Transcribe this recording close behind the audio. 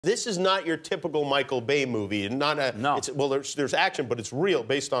This is not your typical Michael Bay movie. Not a, no. Well, there's action, but it's real,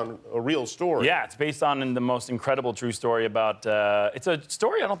 based on a real story. Yeah, it's based on the most incredible true story about... it's a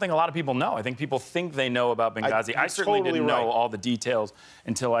story I don't think a lot of people know. I think people think they know about Benghazi. I certainly totally didn't know all the details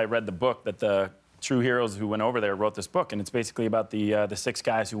until I read the book that the true heroes who went over there wrote this book. And it's basically about the 6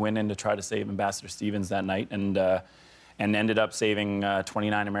 guys who went in to try to save Ambassador Stevens that night and ended up saving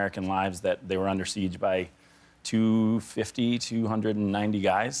 29 American lives that they were under siege by 290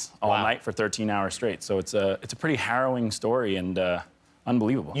 guys all night for 13 hours straight. So it's a pretty harrowing story and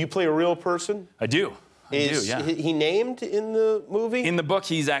unbelievable. You play a real person? I do. Is he named in the movie? In the book,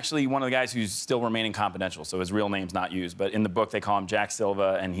 he's actually one of the guys who's still remaining confidential, so his real name's not used. But in the book, they call him Jack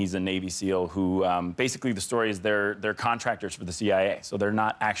Silva, and he's a Navy SEAL who, basically, the story is they're contractors for the CIA, so they're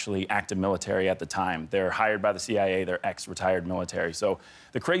not actually active military at the time. They're hired by the CIA, they're ex-retired military. So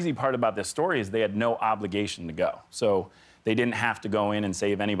the crazy part about this story is they had no obligation to go. So they didn't have to go in and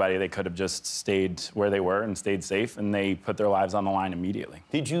save anybody. They could have just stayed where they were and stayed safe, and they put their lives on the line immediately.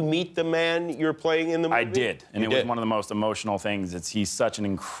 Did you meet the man you're playing in the movie? I did, and it was one of the most emotional things. He's such an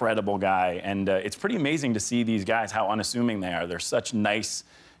incredible guy, and it's pretty amazing to see these guys, how unassuming they are. They're such nice,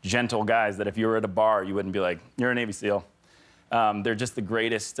 gentle guys that if you were at a bar, you wouldn't be like, you're a Navy SEAL. They're just the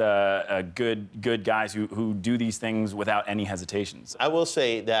greatest good guys who do these things without any hesitations. I will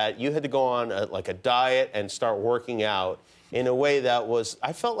say that you had to go on like a diet and start working out in a way that was,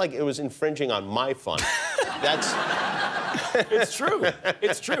 I felt like it was infringing on my fun. That's... It's true.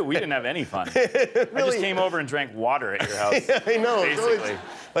 It's true. We didn't have any fun. Really? I just came over and drank water at your house. Yeah, I know. Basically.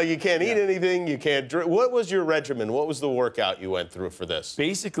 Like, you can't eat anything, you can't drink. What was your regimen? What was the workout you went through for this?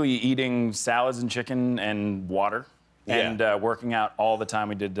 Basically eating salads and chicken and water. And working out all the time.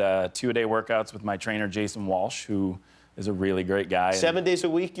 We did 2-a-day workouts with my trainer, Jason Walsh, who is a really great guy. 7 days a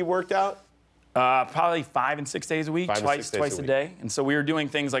week you worked out? Probably 5 and 6 days a week, twice a day. And so we were doing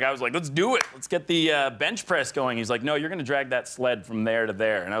things like, I was like, let's do it. Let's get the bench press going. He's like, no, you're going to drag that sled from there to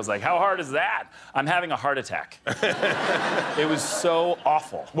there. And I was like, how hard is that? I'm having a heart attack. It was so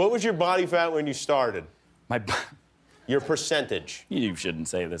awful. What was your body fat when you started? My... Your percentage. You shouldn't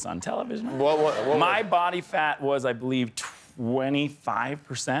say this on television. What my body fat was, I believe,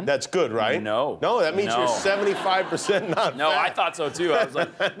 25%. That's good, right? No. No, that means you're 75% not No, fat. I thought so, too. I was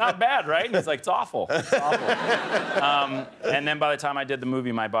like, not bad, right? And he's like, it's awful. It's awful. And then by the time I did the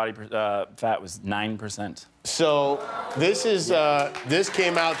movie, my body fat was 9%. So this is, this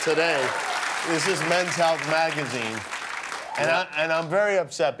came out today. This is Men's Health magazine. And I'm very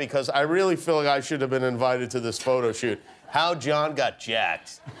upset because I really feel like I should have been invited to this photo shoot. How John got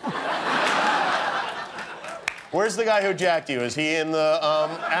jacked. Where's the guy who jacked you? Is he in the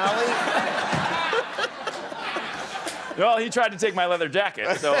alley? Well, he tried to take my leather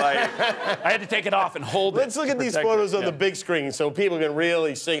jacket, so I had to take it off and hold it. Let's look at these photos on the big screen so people can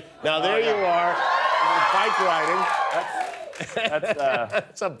really see. Now, there you are, bike riding.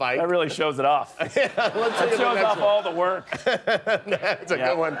 That's a bike. That really shows it off. Yeah, that shows off all the work. That's a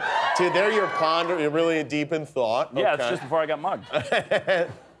good one. Dude, there you're pondering, you're really deep in thought. Yeah, it's just before I got mugged.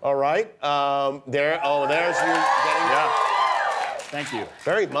 All right. There's you getting... Yeah. Thank you.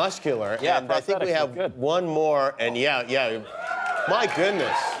 Very muscular. Yeah, and I think we have one more, and my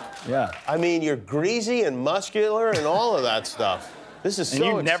goodness. Yeah. I mean, you're greasy and muscular and all of that stuff. This is so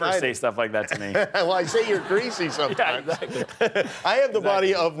exciting. And you never say stuff like that to me. Well, I say you're greasy sometimes. Yeah, exactly. I have the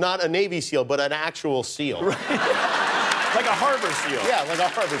body of not a Navy SEAL, but an actual SEAL. Right. Like a harbor SEAL. Yeah, like a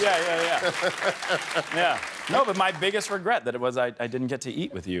harbor SEAL. Yeah. No, but my biggest regret that it was I didn't get to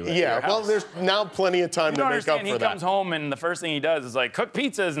eat with you. Yeah, well, there's now plenty of time to make up for that. He comes home and the first thing he does is like cook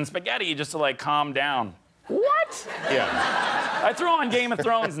pizzas and spaghetti just to like calm down. What? Yeah. I throw on Game of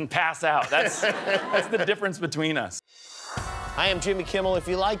Thrones and pass out. That's the difference between us. I am Jimmy Kimmel. If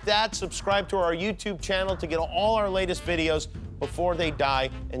you like that, subscribe to our YouTube channel to get all our latest videos before they die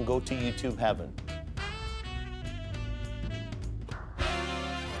and go to YouTube heaven.